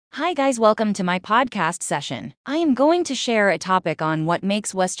Hi, guys, welcome to my podcast session. I am going to share a topic on what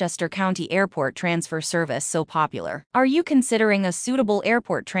makes Westchester County Airport transfer service so popular. Are you considering a suitable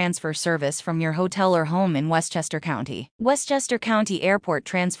airport transfer service from your hotel or home in Westchester County? Westchester County Airport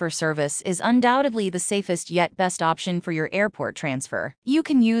transfer service is undoubtedly the safest yet best option for your airport transfer. You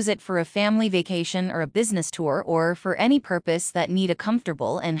can use it for a family vacation or a business tour or for any purpose that need a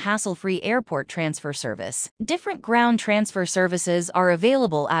comfortable and hassle-free airport transfer service. Different ground transfer services are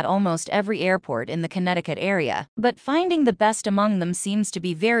available at almost every airport in the Connecticut area, but finding the best among them seems to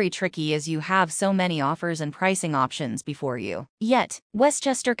be very tricky as you have so many offers and pricing options before you. Yet,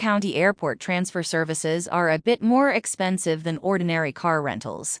 Westchester County Airport transfer services are a bit more expensive than ordinary car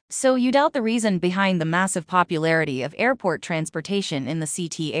rentals. So you doubt the reason behind the massive popularity of airport transportation in the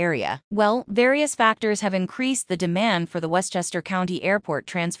CT area? Well, various factors have increased the demand for the Westchester County Airport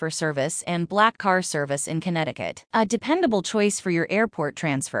transfer service and black car service in Connecticut. A dependable choice for your airport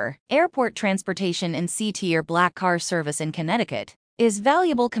transfer. Airport transportation in CT or black car service in Connecticut is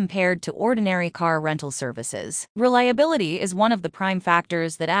valuable compared to ordinary car rental services. Reliability is one of the prime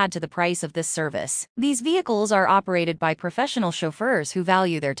factors that add to the price of this service. These vehicles are operated by professional chauffeurs who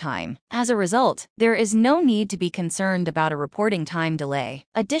value their time. As a result, there is no need to be concerned about a reporting time delay.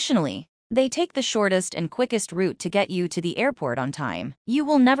 Additionally, they take the shortest and quickest route to get you to the airport on time. You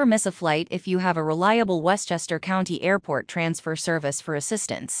will never miss a flight if you have a reliable Westchester County Airport transfer service for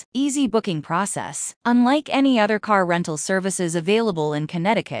assistance. Easy booking process. Unlike any other car rental services available in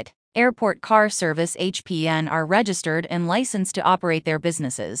Connecticut, Airport Car Service (HPN) are registered and licensed to operate their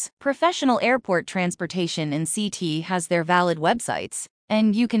businesses. Professional airport transportation in CT has their valid websites,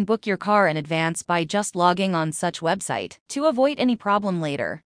 and you can book your car in advance by just logging on such website. To avoid any problem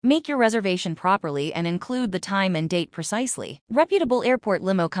later, make your reservation properly and include the time and date precisely. Reputable airport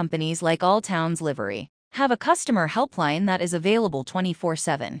limo companies like All Towns Livery have a customer helpline that is available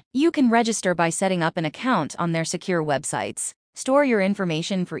 24/7. You can register by setting up an account on their secure websites. Store your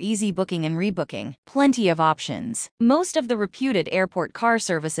information for easy booking and rebooking. Plenty of options. Most of the reputed airport car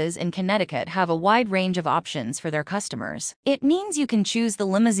services in Connecticut have a wide range of options for their customers. It means you can choose the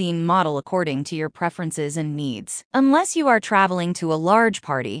limousine model according to your preferences and needs. Unless you are traveling to a large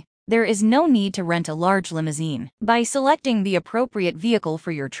party, there is no need to rent a large limousine. By selecting the appropriate vehicle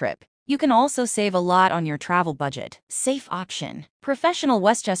for your trip, you can also save a lot on your travel budget. Safe option. Professional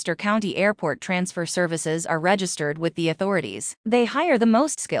Westchester County Airport transfer services are registered with the authorities. They hire the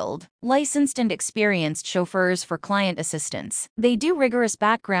most skilled, licensed and experienced chauffeurs for client assistance. They do rigorous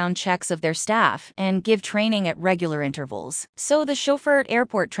background checks of their staff and give training at regular intervals. So the chauffeured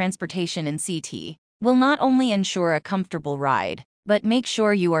airport transportation in CT will not only ensure a comfortable ride, but make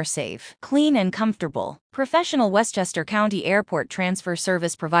sure you are safe, clean, and comfortable. Professional Westchester County Airport transfer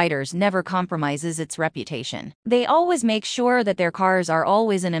service providers never compromises its reputation. They always make sure that their cars are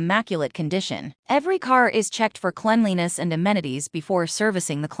always in immaculate condition. Every car is checked for cleanliness and amenities before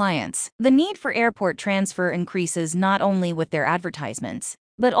servicing the clients. The need for airport transfer increases not only with their advertisements,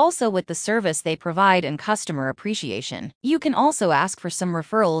 but also with the service they provide and customer appreciation. You can also ask for some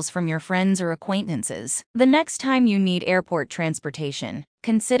referrals from your friends or acquaintances. The next time you need airport transportation,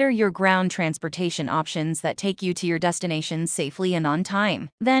 consider your ground transportation options that take you to your destination safely and on time.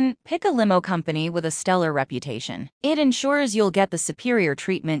 Then, pick a limo company with a stellar reputation. It ensures you'll get the superior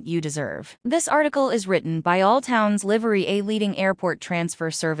treatment you deserve. This article is written by All Towns Livery, a leading airport transfer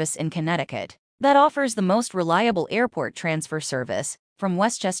service in Connecticut that offers the most reliable airport transfer service from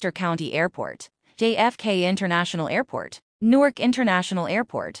Westchester County Airport, JFK International Airport, Newark International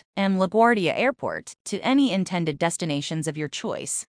Airport, and LaGuardia Airport to any intended destinations of your choice.